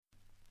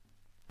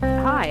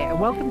Hi,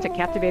 and welcome to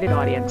Captivated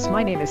Audience.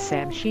 My name is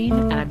Sam Sheen,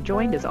 and I'm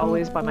joined as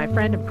always by my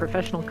friend and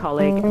professional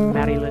colleague,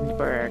 Mary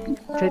Lindberg.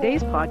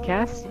 Today's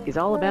podcast is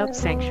all about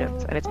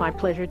sanctions, and it's my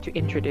pleasure to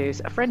introduce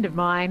a friend of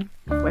mine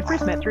who I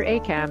first met through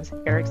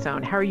ACAMS, Eric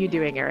Sohn. How are you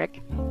doing,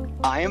 Eric?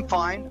 I am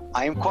fine.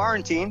 I am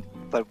quarantined,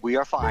 but we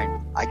are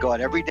fine. I go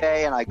out every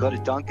day, and I go to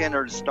Dunkin'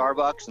 or to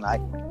Starbucks, and I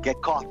get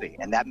coffee,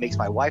 and that makes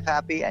my wife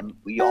happy, and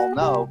we all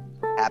know,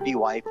 happy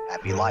wife,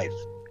 happy life.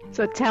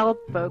 So tell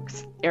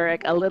folks,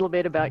 Eric, a little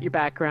bit about your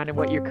background and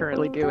what you're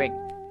currently doing.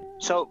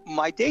 So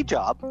my day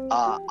job,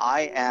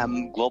 I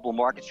am global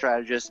market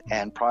strategist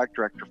and product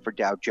director for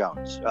Dow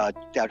Jones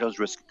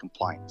Risk and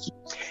Compliance.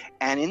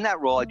 And in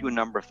that role, I do a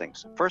number of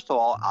things. First of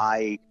all,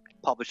 I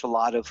publish a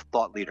lot of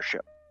thought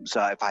leadership.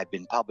 So if I've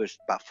been published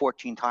about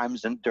 14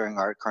 times during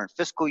our current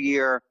fiscal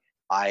year,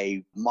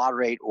 I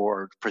moderate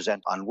or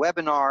present on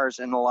webinars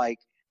and the like.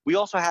 We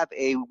also have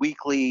a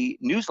weekly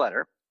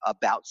newsletter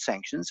about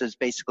sanctions. It's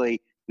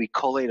basically we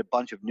collate a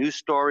bunch of news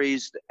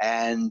stories,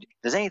 and if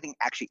there's anything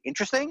actually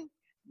interesting,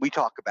 we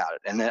talk about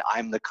it, and then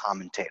I'm the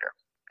commentator.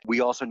 We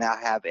also now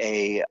have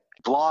a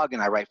blog,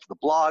 and I write for the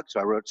blog, so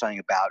I wrote something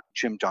about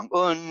Kim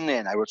Jong-un,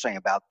 and I wrote something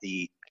about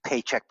the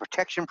Paycheck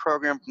Protection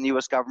Program from the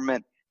U.S.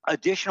 government.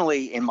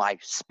 Additionally, in my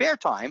spare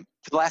time,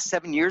 for the last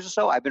 7 years or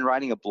so, I've been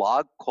writing a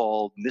blog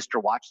called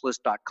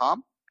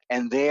MrWatchlist.com,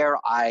 and there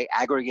I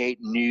aggregate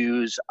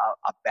news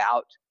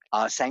about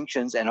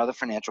sanctions and other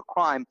financial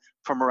crime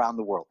from around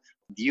the world.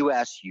 The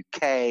US,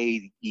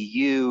 UK,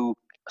 EU,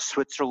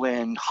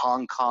 Switzerland,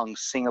 Hong Kong,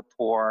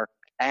 Singapore,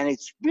 and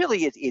it's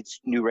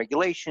new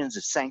regulations,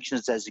 it's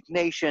sanctions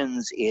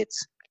designations,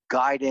 it's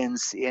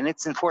guidance, and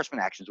it's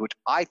enforcement actions, which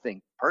I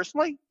think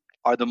personally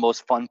are the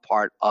most fun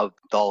part of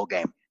the whole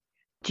game.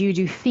 Do you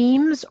do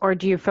themes or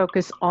do you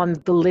focus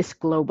on the list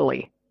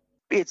globally?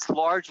 It's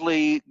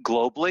largely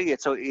globally.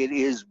 So it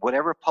is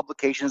whatever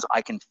publications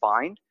I can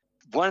find.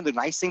 One of the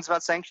nice things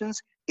about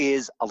sanctions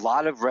is a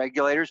lot of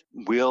regulators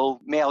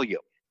will mail you.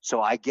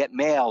 So I get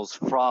mails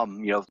from,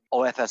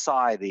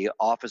 OFSI, the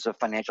Office of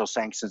Financial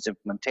Sanctions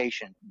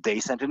Implementation. They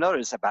sent a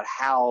notice about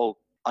how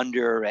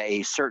under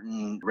a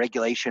certain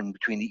regulation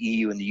between the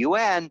EU and the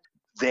UN,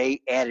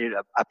 they added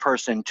a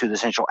person to the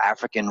Central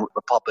African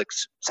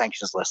Republic's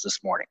sanctions list this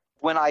morning.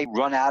 When I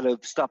run out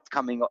of stuff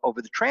coming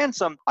over the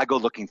transom, I go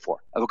looking for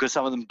it because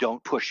some of them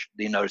don't push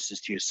the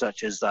notices to you,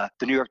 such as the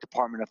New York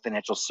Department of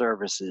Financial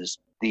Services,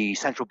 the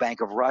Central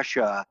Bank of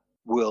Russia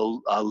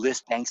will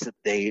list banks that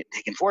they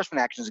take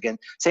enforcement actions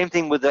against. Same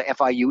thing with the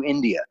FIU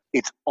India.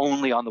 It's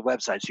only on the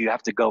website, so you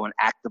have to go and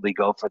actively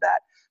go for that.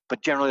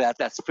 But generally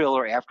that's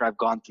filler after I've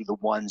gone through the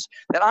ones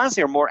that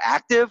honestly are more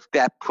active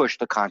that push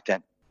the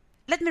content.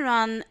 Let me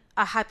run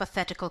a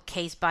hypothetical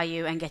case by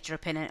you and get your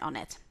opinion on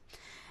it.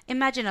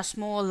 Imagine a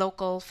small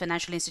local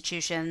financial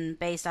institution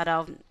based out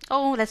of,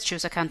 let's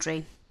choose a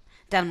country,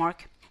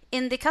 Denmark.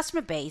 In the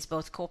customer base,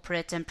 both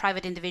corporate and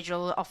private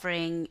individual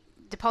offering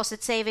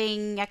deposit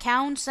saving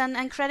accounts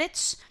and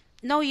credits.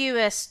 No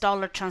US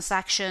dollar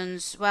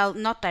transactions, well,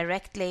 not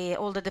directly.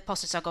 All the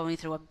deposits are going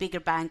through a bigger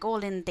bank,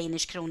 all in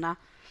Danish krona.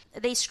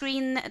 They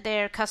screen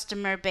their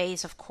customer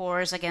base, of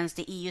course, against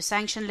the EU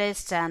sanction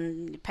lists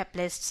and PEP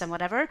lists and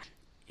whatever.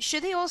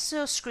 Should they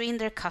also screen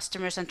their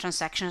customers and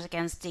transactions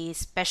against the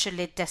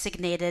specially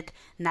designated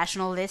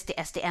national list, the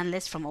SDN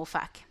list from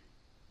OFAC?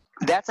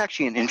 That's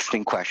actually an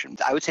interesting question.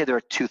 I would say there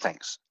are two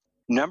things.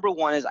 Number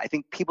one is I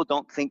think people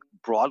don't think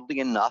broadly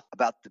enough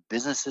about the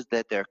businesses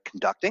that they're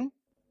conducting.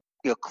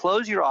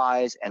 Close your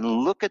eyes and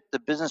look at the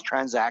business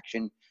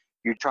transaction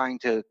you're trying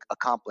to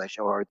accomplish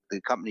or the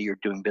company you're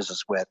doing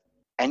business with,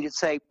 and you'd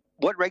say,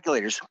 what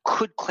regulators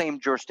could claim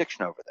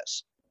jurisdiction over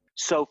this?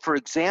 So, for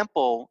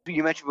example,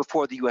 you mentioned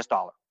before the US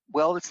dollar.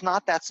 Well, it's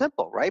not that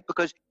simple, right?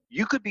 Because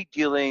you could be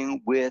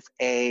dealing with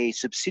a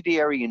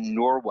subsidiary in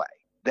Norway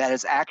that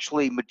is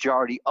actually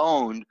majority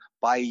owned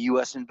by a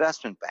US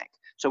investment bank.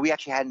 So we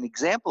actually had an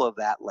example of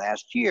that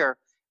last year.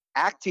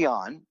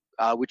 Action,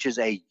 which is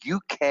a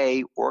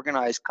UK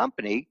organized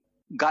company,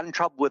 got in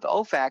trouble with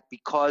OFAC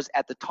because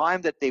at the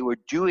time that they were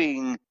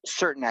doing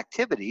certain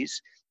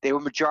activities, they were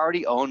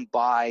majority owned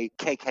by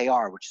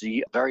KKR, which is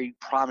a very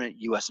prominent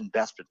US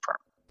investment firm.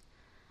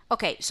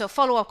 Okay, so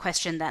follow-up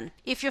question then.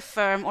 If your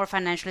firm or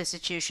financial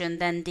institution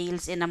then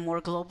deals in a more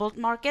global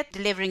market,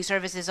 delivering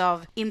services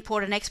of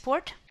import and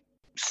export?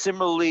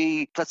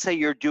 Similarly, let's say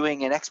you're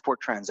doing an export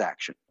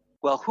transaction.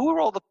 Well, who are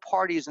all the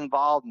parties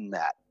involved in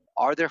that?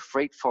 Are there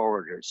freight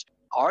forwarders?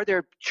 Are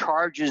there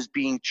charges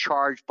being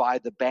charged by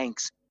the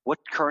banks? What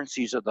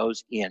currencies are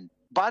those in?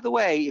 By the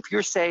way, if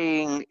you're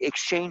saying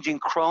exchanging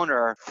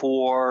kroner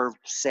for,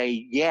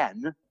 say,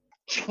 yen,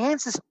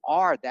 chances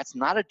are that's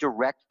not a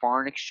direct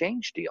foreign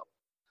exchange deal.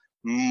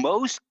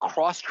 Most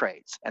cross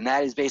trades, and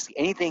that is basically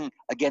anything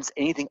against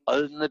anything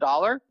other than the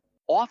dollar,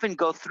 often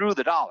go through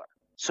the dollar.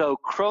 So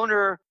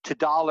kroner to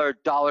dollar,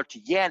 dollar to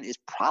yen is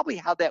probably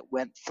how that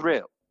went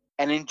through.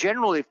 And in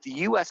general, if the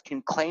U.S.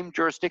 can claim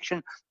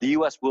jurisdiction, the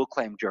U.S. will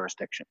claim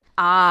jurisdiction.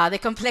 The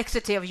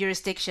complexity of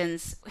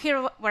jurisdictions.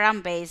 Here where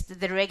I'm based,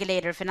 the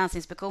regulator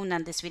Finansinspektionen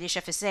and the Swedish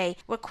FSA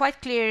were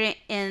quite clear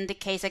in the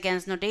case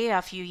against Nordea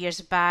a few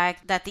years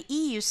back that the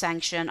EU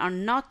sanctions are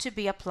not to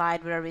be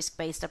applied with a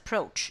risk-based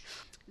approach.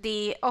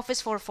 The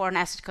Office for Foreign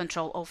Asset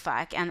Control,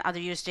 OFAC, and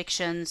other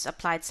jurisdictions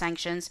applied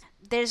sanctions.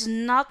 There's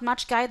not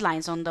much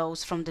guidelines on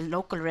those from the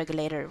local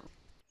regulator.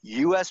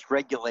 U.S.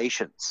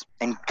 regulations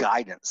and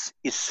guidance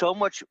is so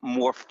much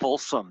more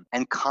fulsome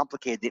and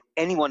complicated than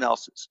anyone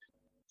else's.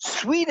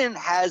 Sweden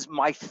has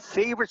my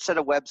favorite set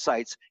of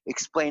websites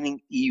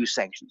explaining EU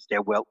sanctions.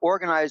 They're well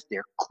organized,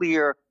 they're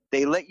clear,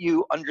 they let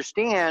you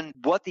understand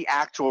what the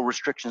actual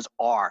restrictions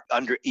are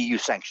under EU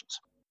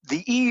sanctions.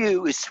 The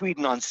EU is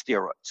Sweden on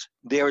steroids.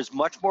 There is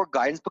much more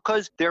guidance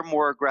because they're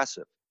more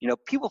aggressive.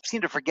 People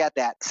seem to forget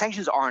that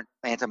sanctions aren't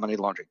anti-money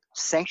laundering.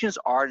 Sanctions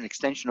are an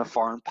extension of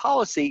foreign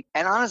policy.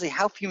 And honestly,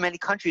 how many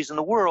countries in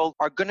the world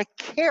are going to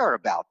care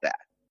about that?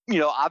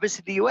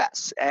 Obviously the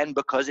U.S. And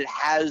because it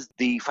has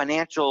the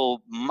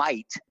financial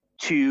might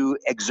to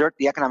exert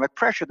the economic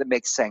pressure that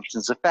makes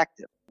sanctions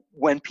effective.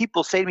 When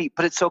people say to me,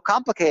 but it's so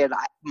complicated,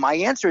 my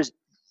answer is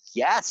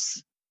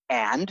yes.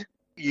 And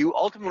you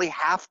ultimately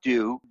have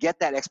to get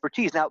that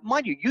expertise. Now,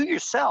 mind you, you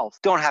yourself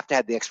don't have to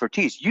have the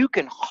expertise. You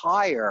can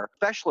hire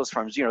specialist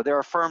firms. There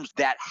are firms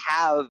that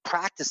have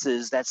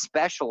practices that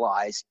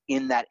specialize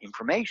in that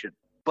information.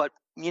 But,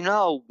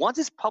 once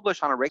it's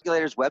published on a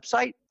regulator's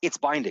website, it's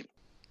binding.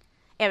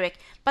 Eric,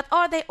 but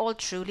are they all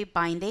truly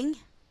binding?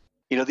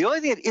 The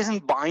only thing that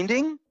isn't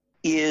binding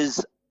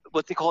is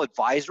what they call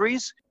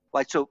advisories.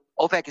 So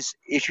OFAC has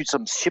issued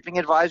some shipping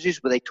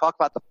advisories where they talk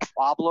about the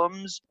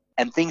problems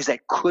and things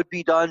that could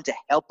be done to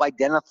help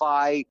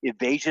identify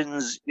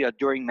evasions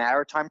during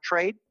maritime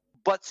trade.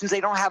 But since they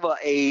don't have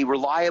a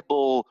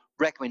reliable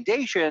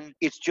recommendation,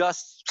 it's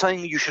just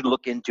something you should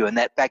look into, and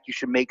that fact you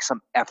should make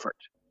some effort.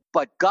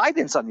 But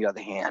guidance, on the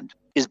other hand,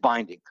 is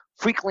binding.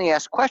 Frequently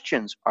asked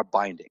questions are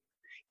binding.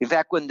 In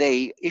fact, when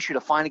they issued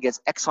a fine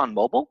against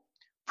ExxonMobil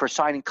for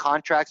signing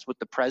contracts with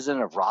the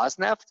president of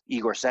Rosneft,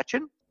 Igor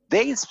Sechin,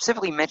 they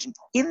specifically mentioned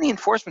in the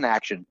enforcement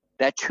action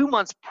that 2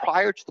 months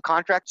prior to the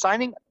contract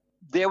signing,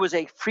 there was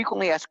a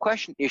frequently asked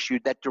question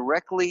issued that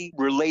directly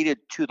related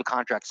to the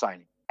contract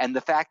signing. And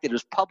the fact that it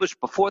was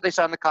published before they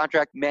signed the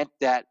contract meant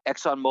that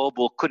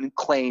ExxonMobil couldn't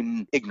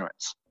claim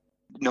ignorance.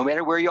 No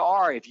matter where you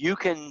are, if you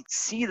can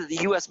see that the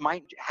U.S.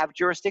 might have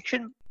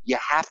jurisdiction, you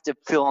have to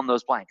fill in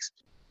those blanks.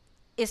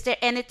 Is there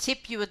any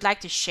tip you would like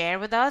to share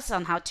with us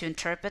on how to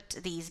interpret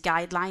these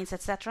guidelines,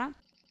 etc.?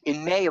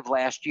 In May of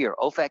last year,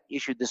 OFAC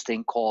issued this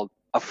thing called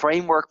a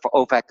framework for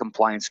OFAC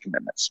compliance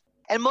commitments.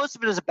 And most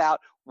of it is about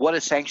what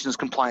a sanctions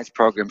compliance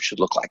program should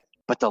look like.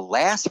 But the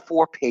last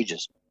 4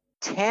 pages,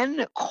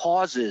 10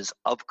 causes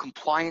of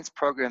compliance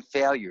program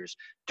failures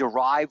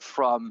derived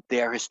from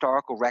their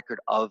historical record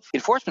of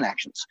enforcement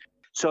actions.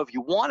 So if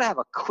you want to have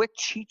a quick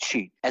cheat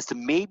sheet as to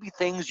maybe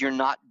things you're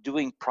not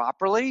doing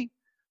properly,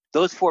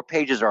 those 4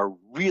 pages are a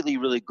really,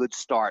 really good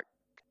start.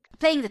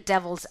 Playing the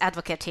devil's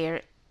advocate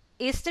here,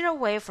 is there a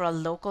way for a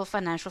local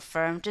financial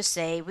firm to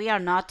say we are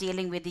not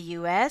dealing with the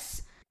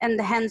US, and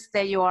hence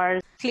that you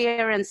are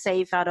clear and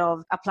safe out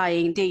of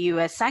applying the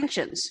US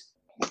sanctions?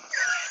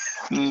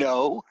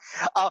 No.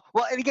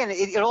 Well, and again,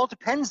 it all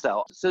depends,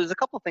 though. So there's a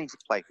couple of things at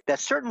play. That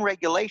certain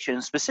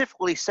regulations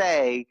specifically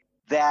say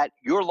that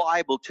you're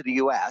liable to the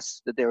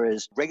U.S., that there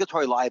is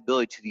regulatory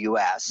liability to the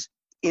U.S.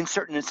 in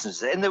certain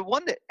instances. And the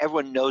one that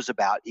everyone knows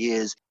about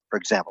is, for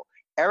example,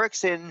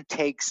 Ericsson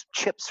takes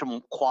chips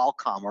from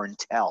Qualcomm or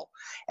Intel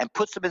and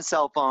puts them in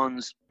cell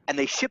phones, and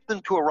they ship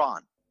them to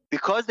Iran.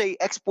 Because they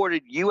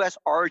exported U.S.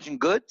 origin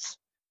goods,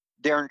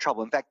 they're in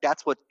trouble. In fact,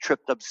 that's what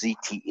tripped up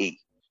ZTE.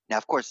 Now,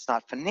 of course, it's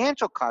not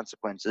financial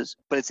consequences,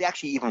 but it's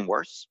actually even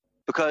worse,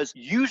 because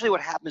usually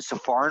what happens to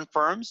foreign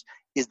firms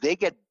is they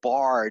get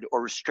barred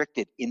or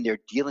restricted in their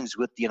dealings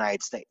with the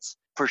United States.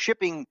 For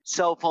shipping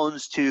cell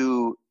phones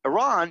to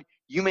Iran,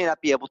 you may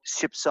not be able to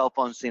ship cell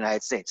phones to the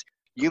United States.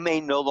 You may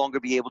no longer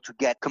be able to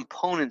get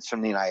components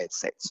from the United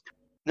States.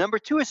 Number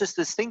 2 is just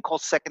this thing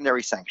called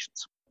secondary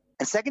sanctions.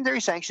 And secondary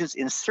sanctions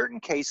in certain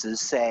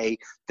cases say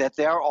that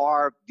there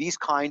are these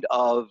kind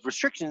of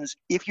restrictions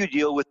if you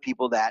deal with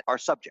people that are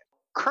subject.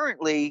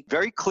 Currently,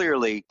 very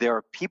clearly, there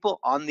are people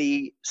on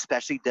the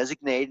specially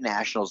designated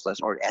nationals list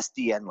or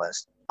SDN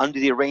list under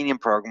the Iranian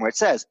program where it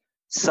says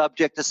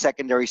subject to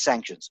secondary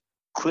sanctions.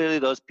 Clearly,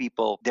 those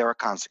people, there are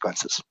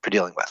consequences for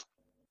dealing with.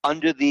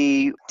 Under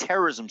the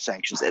terrorism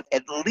sanctions, at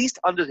least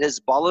under the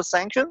Hezbollah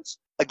sanctions,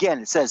 again,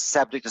 it says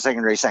subject to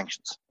secondary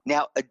sanctions.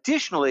 Now,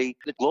 additionally,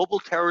 the global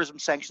terrorism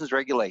sanctions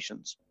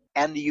regulations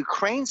and the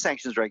Ukraine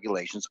sanctions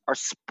regulations are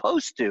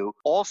supposed to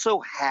also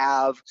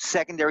have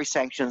secondary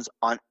sanctions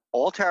on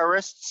all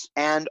terrorists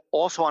and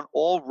also on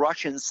all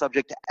Russians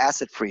subject to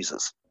asset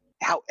freezes.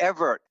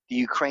 However, the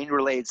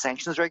Ukraine-related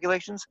sanctions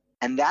regulations,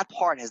 and that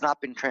part has not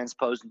been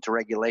transposed into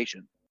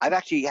regulation. I've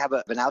actually have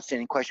an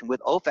outstanding question with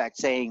OFAC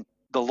saying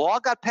the law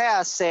got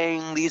passed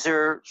saying these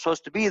are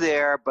supposed to be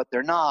there, but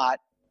they're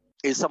not.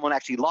 Is someone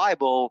actually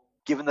liable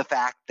given the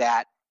fact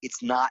that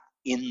it's not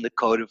in the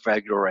Code of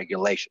Federal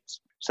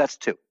Regulations. So that's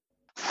two.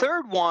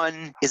 Third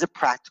one is a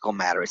practical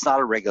matter. It's not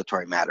a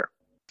regulatory matter.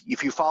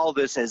 If you follow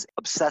this as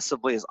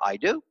obsessively as I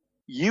do,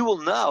 you will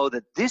know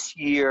that this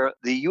year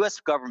the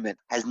U.S. government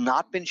has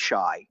not been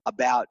shy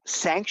about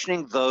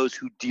sanctioning those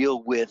who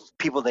deal with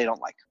people they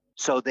don't like.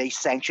 So they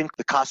sanctioned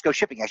the Costco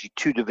shipping, actually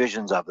 2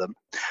 divisions of them,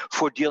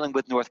 for dealing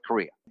with North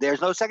Korea.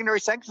 There's no secondary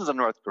sanctions on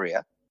North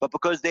Korea, but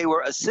because they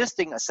were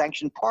assisting a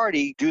sanctioned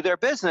party do their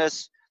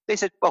business, they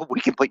said, well,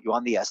 we can put you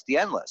on the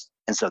SDN list.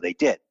 And so they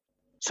did.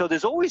 So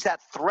there's always that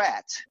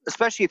threat,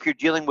 especially if you're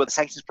dealing with a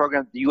sanctions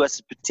program the U.S.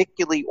 is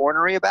particularly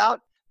ornery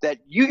about, that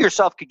you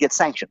yourself could get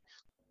sanctioned.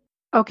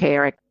 Okay,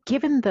 Eric,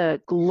 given the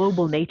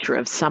global nature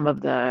of some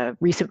of the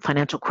recent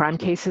financial crime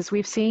cases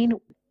we've seen,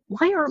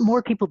 why aren't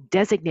more people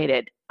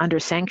designated under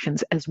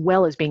sanctions as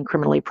well as being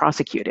criminally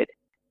prosecuted?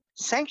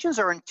 Sanctions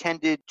are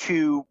intended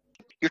to,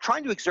 you're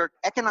trying to exert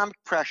economic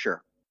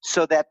pressure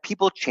so that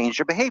people change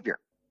their behavior.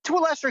 To a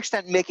lesser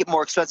extent, make it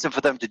more expensive for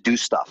them to do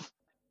stuff.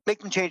 Make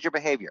them change their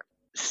behavior.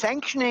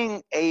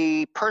 Sanctioning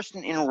a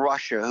person in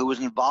Russia who was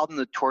involved in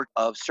the torture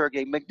of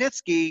Sergei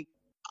Magnitsky,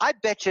 I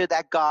bet you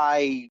that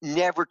guy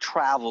never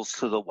travels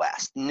to the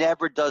West,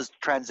 never does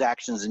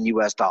transactions in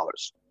U.S.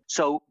 dollars.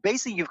 So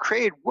basically, you've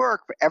created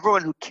work for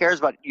everyone who cares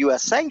about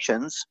U.S.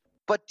 sanctions,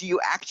 but do you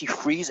actually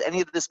freeze any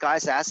of this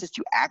guy's assets?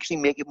 Do you actually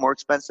make it more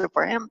expensive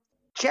for him?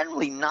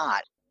 Generally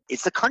not.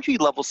 It's the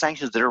country-level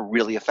sanctions that are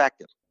really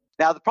effective.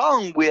 Now, the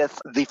problem with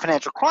the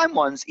financial crime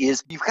ones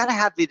is you've got to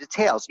have the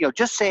details.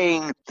 Just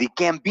saying the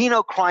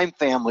Gambino crime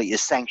family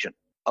is sanctioned.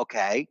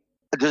 Okay.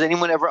 Does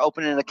anyone ever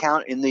open an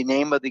account in the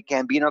name of the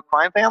Gambino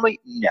crime family?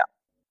 No.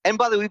 And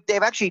by the way,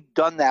 they've actually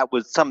done that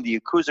with some of the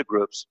Yakuza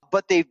groups,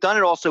 but they've done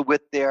it also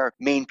with their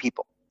main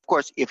people. Of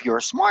course, if you're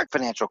a smart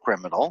financial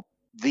criminal,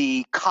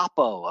 the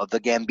capo of the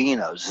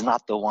Gambinos is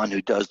not the one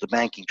who does the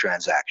banking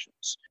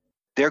transactions.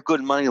 They're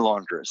good money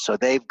launderers, so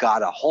they've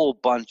got a whole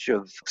bunch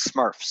of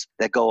smurfs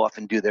that go off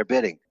and do their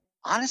bidding.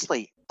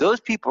 Honestly, those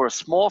people are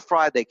small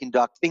fry. They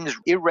conduct things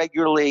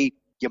irregularly.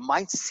 You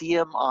might see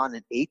them on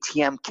an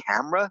ATM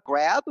camera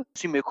grab.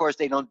 Assuming, of course,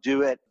 they don't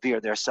do it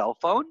via their cell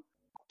phone.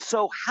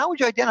 So how would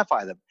you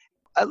identify them?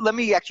 Let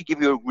me actually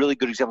give you a really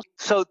good example.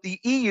 So the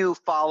EU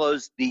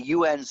follows the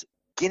UN's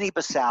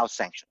Guinea-Bissau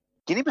sanction.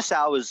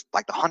 Guinea-Bissau is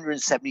like the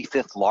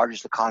 175th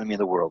largest economy in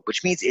the world,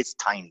 which means it's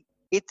tiny.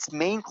 Its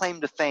main claim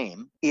to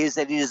fame is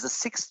that it is the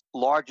 6th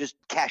largest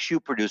cashew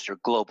producer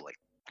globally.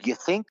 Do you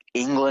think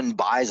England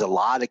buys a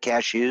lot of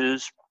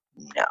cashews?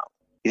 No.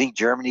 You think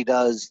Germany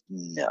does?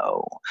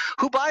 No.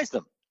 Who buys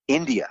them?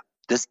 India.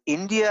 Does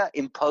India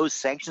impose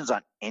sanctions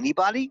on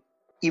anybody,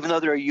 even though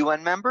they're a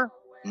UN member?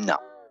 No.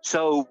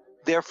 So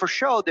they're for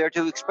show, they're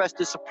to express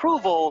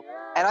disapproval.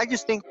 And I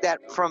just think that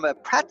from a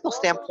practical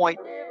standpoint,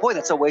 boy,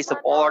 that's a waste of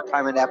all our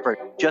time and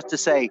effort just to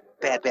say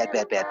bad, bad,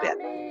 bad, bad, bad.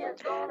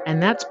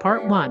 And that's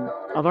part 1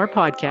 of our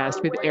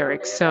podcast with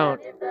Eric Sohn.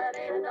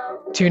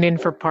 Tune in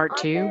for part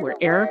 2, where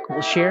Eric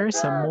will share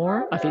some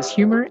more of his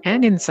humor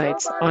and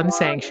insights on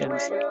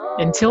sanctions.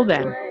 Until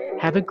then,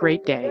 have a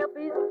great day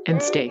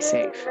and stay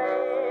safe.